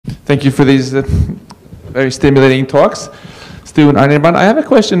Thank you for these very stimulating talks, Stuart and Anirban. I have a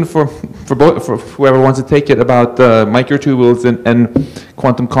question for whoever wants to take it about microtubules and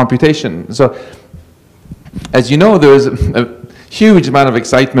quantum computation. So, as you know, there is a huge amount of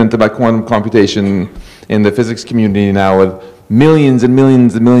excitement about quantum computation in the physics community now, with millions and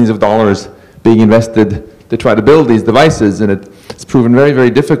millions and millions of dollars being invested to try to build these devices, and it's proven very, very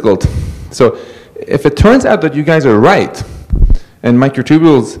difficult. So if it turns out that you guys are right, and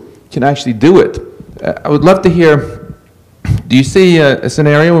microtubules can actually do it, I would love to hear, do you see a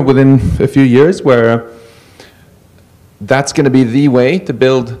scenario within a few years where that's going to be the way to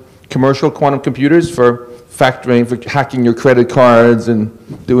build commercial quantum computers for factoring, for hacking your credit cards and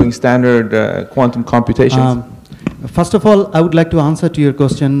doing standard quantum computations? First of all, I would like to answer to your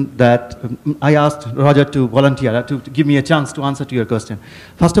question that I asked Roger to volunteer, to give me a chance to answer to your question.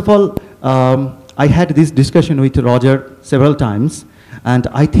 First of all, I had this discussion with Roger several times, and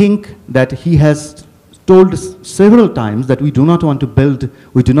I think that he has told us several times that we do not want to build,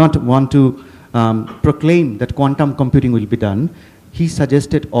 we do not want to proclaim that quantum computing will be done. He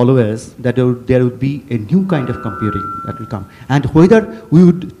suggested always that there would be a new kind of computing that will come. And whether we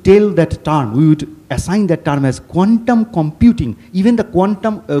would tell that term, we would assign that term as quantum computing, even the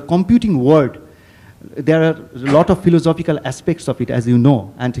quantum computing word, there are a lot of philosophical aspects of it, as you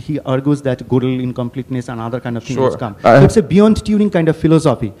know, and he argues that Gödel incompleteness and other kind of things will come. So it's a beyond Turing kind of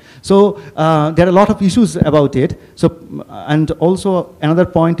philosophy. So there are a lot of issues about it. So, and also another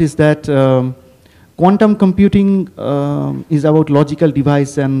point is that quantum computing is about logical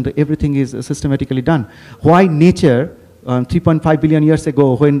device and everything is systematically done. Why nature, 3.5 billion years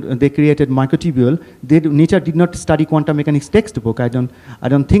ago when they created microtubule, nature did not study quantum mechanics textbook. I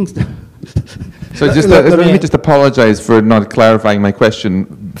don't think so. So just let me just apologize for not clarifying my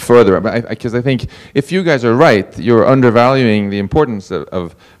question further, because I think if you guys are right, you're undervaluing the importance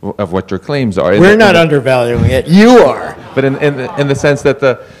of what your claims are. We're not undervaluing it. You are. But in the sense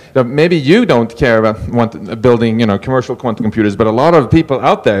that maybe you don't care about building, commercial quantum computers, but a lot of people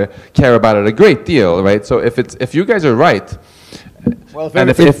out there care about it a great deal, right? So if you guys are right, well, I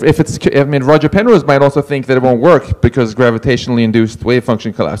mean, Roger Penrose might also think that it won't work because gravitationally induced wave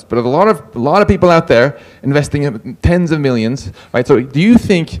function collapsed. But a lot of people out there investing tens of millions, right? So do you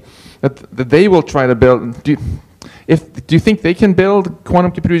think that they will try to build? Do you think they can build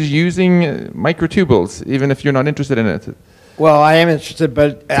quantum computers using microtubules, even if you're not interested in it? Well, I am interested,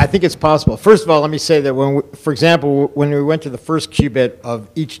 but I think it's possible. First of all, let me say that for example, when we went to the first qubit of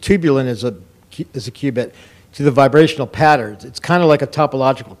each tubulin is a qubit, to the vibrational patterns, it's kind of like a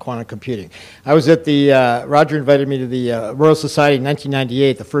topological quantum computing. I was at the, Roger invited me to the Royal Society in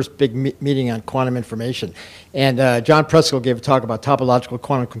 1998, the first big meeting on quantum information. And John Preskill gave a talk about topological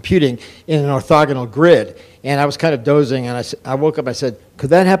quantum computing in an orthogonal grid. And I was kind of dozing, and I woke up, I said, could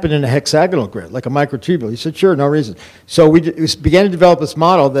that happen in a hexagonal grid, like a microtubule? He said, sure, no reason. So we began to develop this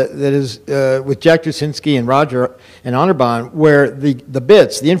model that is with Jack Jasinski and Roger and Anirban, where the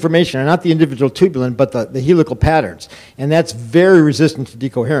bits, the information, are not the individual tubulin, but the helical patterns. And that's very resistant to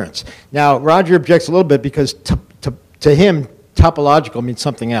decoherence. Now, Roger objects a little bit because to him, topological means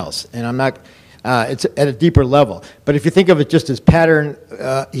something else. And I'm not... it's at a deeper level. But if you think of it just as pattern,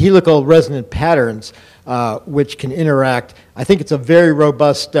 helical resonant patterns, which can interact, I think it's a very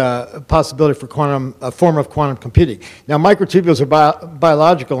robust possibility for a form of quantum computing. Now, microtubules are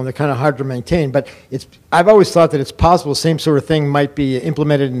biological and they're kind of hard to maintain, but I've always thought that it's possible the same sort of thing might be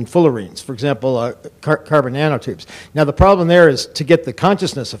implemented in fullerenes, for example, carbon nanotubes. Now, the problem there is to get the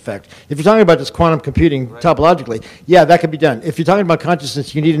consciousness effect. If you're talking about just quantum computing topologically, yeah, that could be done. If you're talking about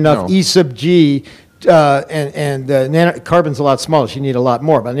consciousness, you need enough E sub G, carbon's a lot smaller, so you need a lot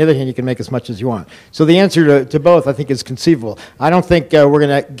more. But on the other hand, you can make as much as you want. So the answer to both, I think, is conceivable. I don't think we're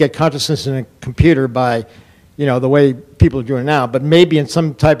going to get consciousness in a computer by, the way people are doing now, but maybe in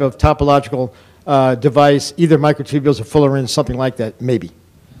some type of topological device, either microtubules or fullerenes, something like that, maybe.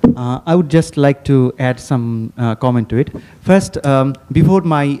 I would just like to add some comment to it. First, before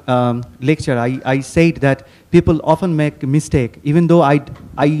my lecture, I said that people often make a mistake. Even though I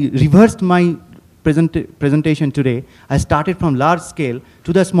reversed my presentation today, I started from large scale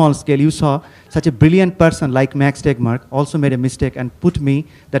to the small scale. You saw such a brilliant person like Max Tegmark also made a mistake and put me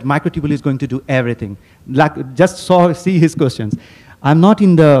that microtubule is going to do everything. Like, just see his questions. I'm not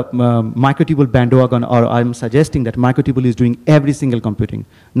in the microtubule bandwagon, or I'm suggesting that microtubule is doing every single computing.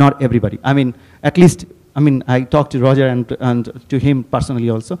 Not everybody. I mean, at least I mean, I talked to Roger and to him personally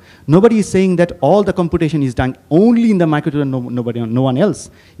also. Nobody is saying that all the computation is done only in the microtubule and no one else.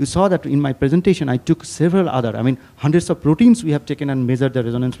 You saw that in my presentation, I took several other, I mean, hundreds of proteins we have taken and measured the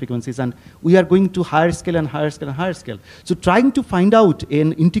resonance frequencies, and we are going to higher scale and higher scale and higher scale. So trying to find out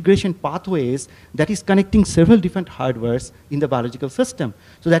an integration pathways that is connecting several different hardwares in the biological system.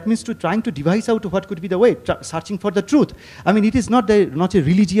 So that means to trying to devise out what could be the way, searching for the truth. I mean, it is not a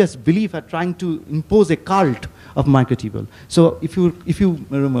religious belief at trying to impose a cult of microtubule. So if you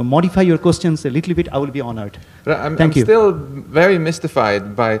modify your questions a little bit, I will be honored. I'm Thank you. Still very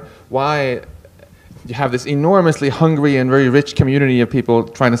mystified by why you have this enormously hungry and very rich community of people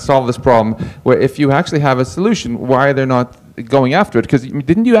trying to solve this problem, where if you actually have a solution, why they're not going after it? Because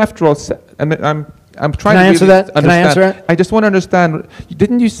didn't you, after all, I'm trying to answer that? understand. Can I answer it? I just want to understand.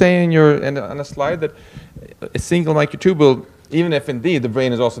 Didn't you say on a slide that a single microtubule, even if indeed the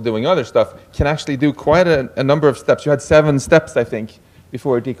brain is also doing other stuff, can actually do quite a number of steps? You had 7 steps, I think,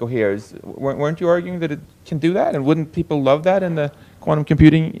 before it decoheres. Weren't you arguing that it can do that? And wouldn't people love that in the quantum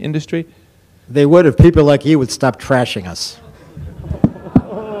computing industry? They would if people like you would stop trashing us.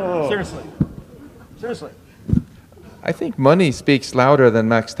 Seriously. Seriously. I think money speaks louder than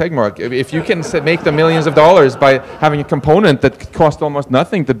Max Tegmark. If you can make the millions of dollars by having a component that cost almost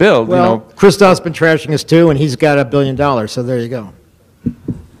nothing to build, Well, you know. Christoph's been trashing us too, and he's got $1 billion, so there you go.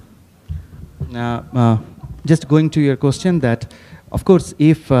 Just going to your question, that of course,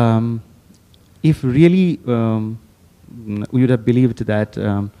 if really we would have believed that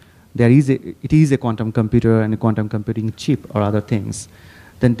it is a quantum computer and a quantum computing chip or other things,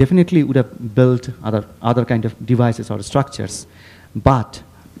 then definitely would have built other kind of devices or structures. But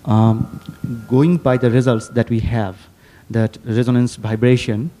going by the results that we have, that resonance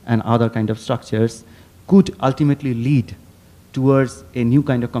vibration and other kind of structures could ultimately lead towards a new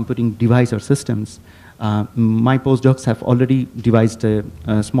kind of computing device or systems. My postdocs have already devised a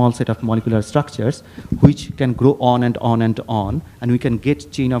small set of molecular structures which can grow on and on and on, and we can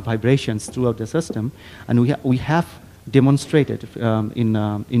get chain of vibrations throughout the system. And we have demonstrated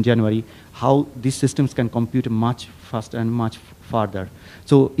in January how these systems can compute much faster and much farther.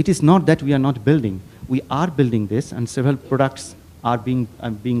 So it is not that we are not building. We are building this, and several products are being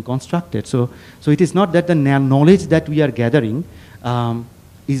constructed. So it is not that the knowledge that we are gathering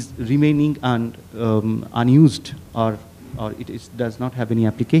is remaining unused, or it does not have any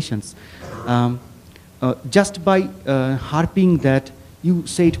applications. Just by harping that you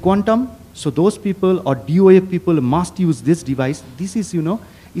said quantum, so those people or DOA people must use this device. This is,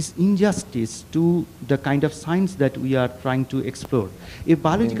 is injustice to the kind of science that we are trying to explore. A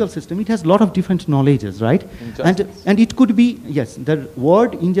biological system, it has a lot of different knowledges, right? And it could be, yes, the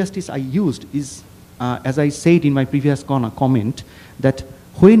word injustice I used is, as I said in my previous comment, that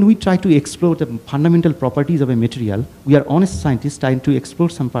when we try to explore the fundamental properties of a material, we are honest scientists trying to explore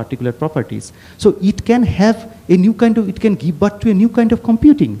some particular properties. So it can have a new kind of, it can give birth to a new kind of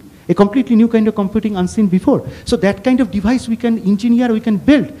computing. A completely new kind of computing unseen before. So that kind of device we can engineer, we can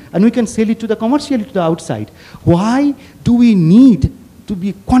build, and we can sell it to the commercially to the outside. Why do we need to be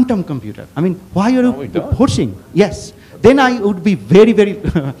a quantum computer? I mean, why are you pushing? Yes. Then I would be very, very,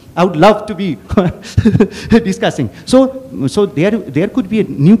 I would love to be discussing. So there could be a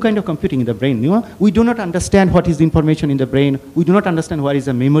new kind of computing in the brain. We do not understand what is the information in the brain. We do not understand what is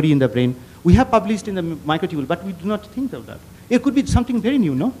the memory in the brain. We have published in the microtubule, but we do not think of that. It could be something very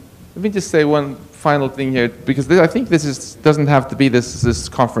new, no? Let me just say one final thing here, because I think this doesn't have to be this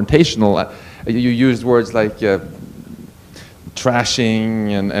confrontational. You used words like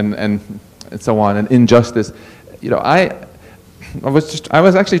trashing and so on, and injustice. I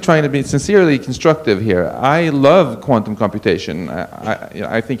was actually trying to be sincerely constructive here. I love quantum computation.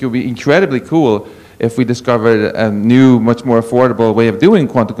 I think it would be incredibly cool if we discovered a new, much more affordable way of doing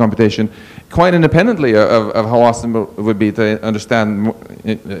quantum computation, quite independently of how awesome it would be to understand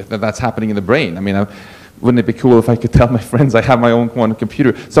that that's happening in the brain. I mean, wouldn't it be cool if I could tell my friends I have my own quantum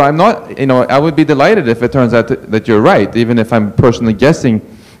computer? So I'm not, I would be delighted if it turns out that you're right, even if I'm personally guessing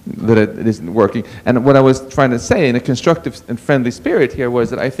that it isn't working. And what I was trying to say in a constructive and friendly spirit here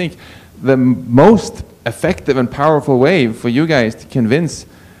was that I think the most effective and powerful way for you guys to convince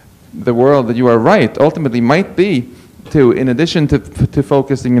the world that you are right ultimately might be to, in addition to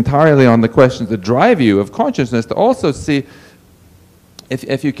focusing entirely on the questions that drive you of consciousness, to also see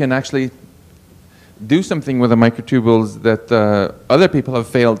if you can actually do something with the microtubules that other people have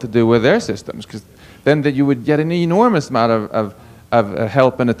failed to do with their systems, because then that you would get an enormous amount of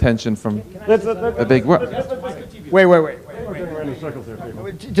help and attention from a big world. Wait.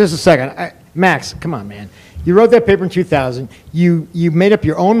 Just a second. Max, come on, man. You wrote that paper in 2000. You made up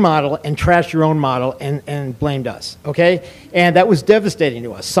your own model and trashed your own model and blamed us, okay? And that was devastating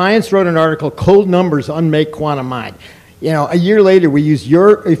to us. Science wrote an article, Cold Numbers Unmake Quantum Mind. You know, a year later, we used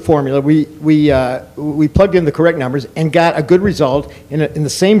your formula. We plugged in the correct numbers and got a good result in the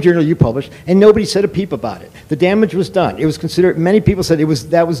same journal you published, and nobody said a peep about it. The damage was done. It was considered, many people said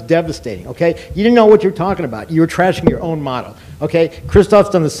that was devastating, okay? You didn't know what you were talking about. You were trashing your own model, okay? Christoph's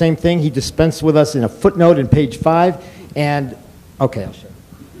done the same thing. He dispensed with us in a footnote in page 5, and, okay, I'll show you.